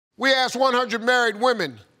We asked 100 married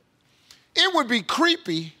women, it would be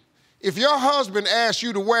creepy if your husband asked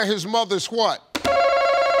you to wear his mother's what?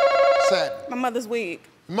 Satin. My mother's wig.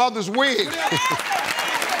 Mother's wig.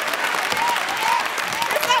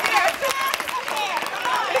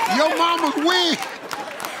 Your mama's wig.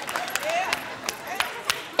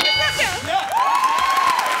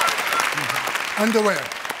 Underwear.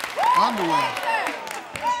 Underwear.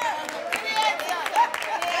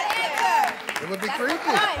 It would be creepy.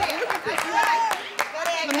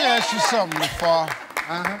 Let me ask you something,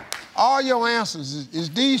 Nafar. All your answers, is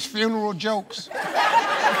these funeral jokes?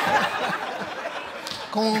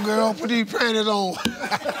 Come on, girl, put these panties on.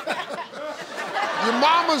 Your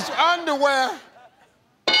mama's underwear.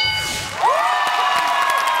 We're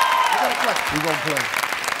gonna play.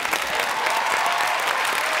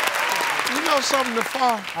 You know something,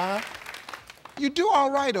 Nafar? You do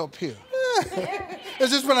all right up here.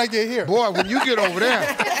 It's just when I get here. Boy, when you get over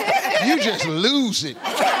there, you just lose it.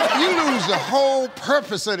 You lose the whole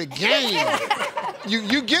purpose of the game.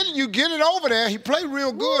 You get it over there. He played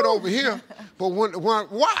real good over here, but when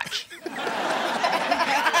watch.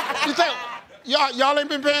 You think y'all ain't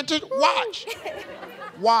been paying attention? Watch.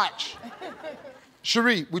 Watch.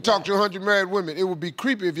 Cherie, we talked to 100 married women. It would be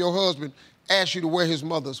creepy if your husband asked you to wear his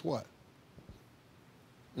mother's what?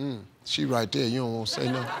 She right there. You don't want to say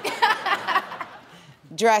nothing.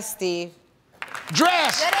 Dress, Steve.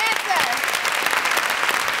 Dress! Good answer.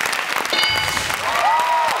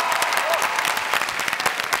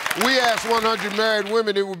 We asked 100 married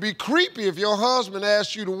women, it would be creepy if your husband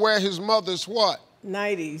asked you to wear his mother's what?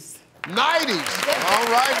 90s. 90s. All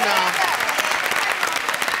right now.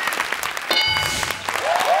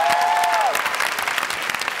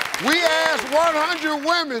 We asked 100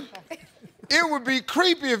 women, it would be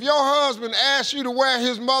creepy if your husband asked you to wear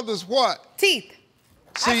his mother's what? Teeth.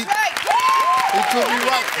 See, That's right. he could be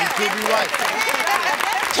right. He could be right.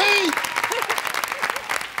 Teeth.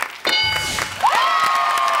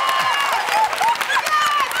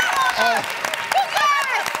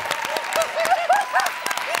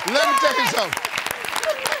 Let me tell you something.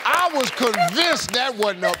 I was convinced that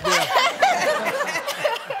wasn't up there.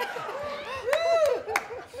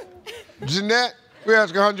 Jeanette, we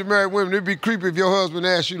asked 100 married women, it'd be creepy if your husband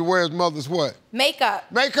asked you to wear his mother's what?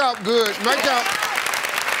 Makeup. Makeup, good. Makeup.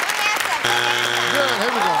 Good,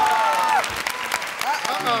 here we go.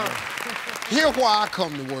 Here's why I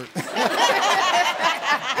come to work.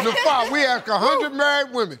 Nafar, we asked 100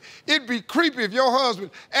 married women, it'd be creepy if your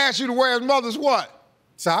husband asked you to wear his mother's what?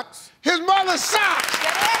 Socks. His mother's socks.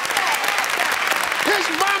 His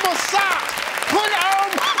mama's socks. Put it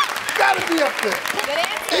on. Gotta be up there. Good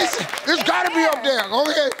answer. It's gotta be up there,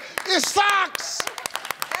 okay? It's socks.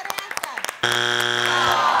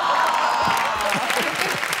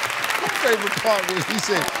 My favorite part was he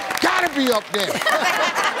said, gotta be up there.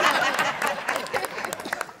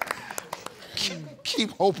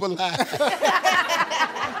 Keep hope alive.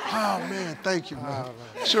 Oh, man, thank you, man.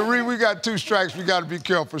 Cherie, we got 2 strikes. We got to be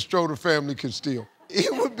careful. Stroder family can steal.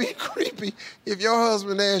 It would be creepy if your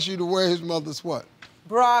husband asked you to wear his mother's what?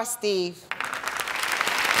 Bra, Steve.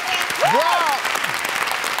 Bra!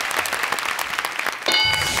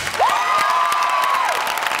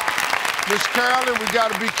 Miss Carolyn, we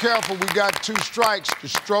got to be careful. We got 2 strikes. The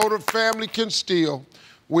Stroder family can steal.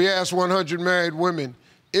 We asked 100 married women,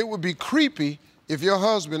 it would be creepy if your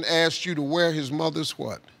husband asked you to wear his mother's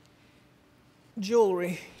what?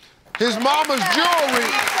 Jewelry. His mama's jewelry.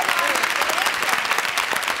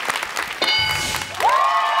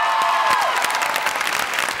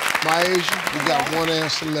 My Asian, we got 1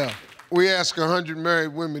 answer left. We asked 100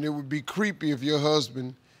 married women, it would be creepy if your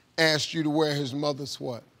husband asked you to wear his mother's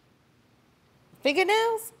what?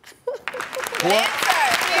 Fingernails? What?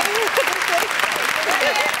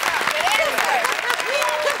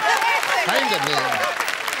 Fingernails.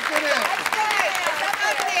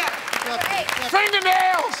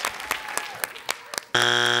 Fingernails!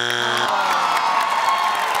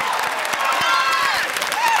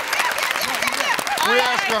 We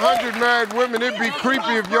asked 100 married women, it'd be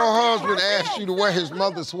creepy if your husband asked you to wear his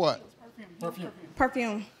mother's what?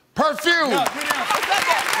 Perfume. Perfume!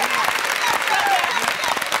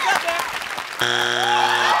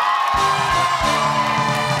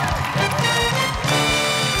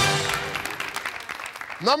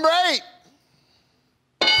 Number 8.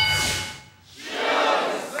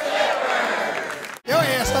 Your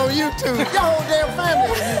ass on YouTube. Your whole damn family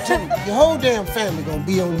on YouTube. Your whole damn family gonna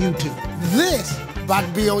be on YouTube. This about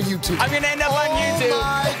to be on YouTube. I'm gonna end up on YouTube. Oh,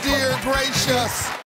 my dear gracious.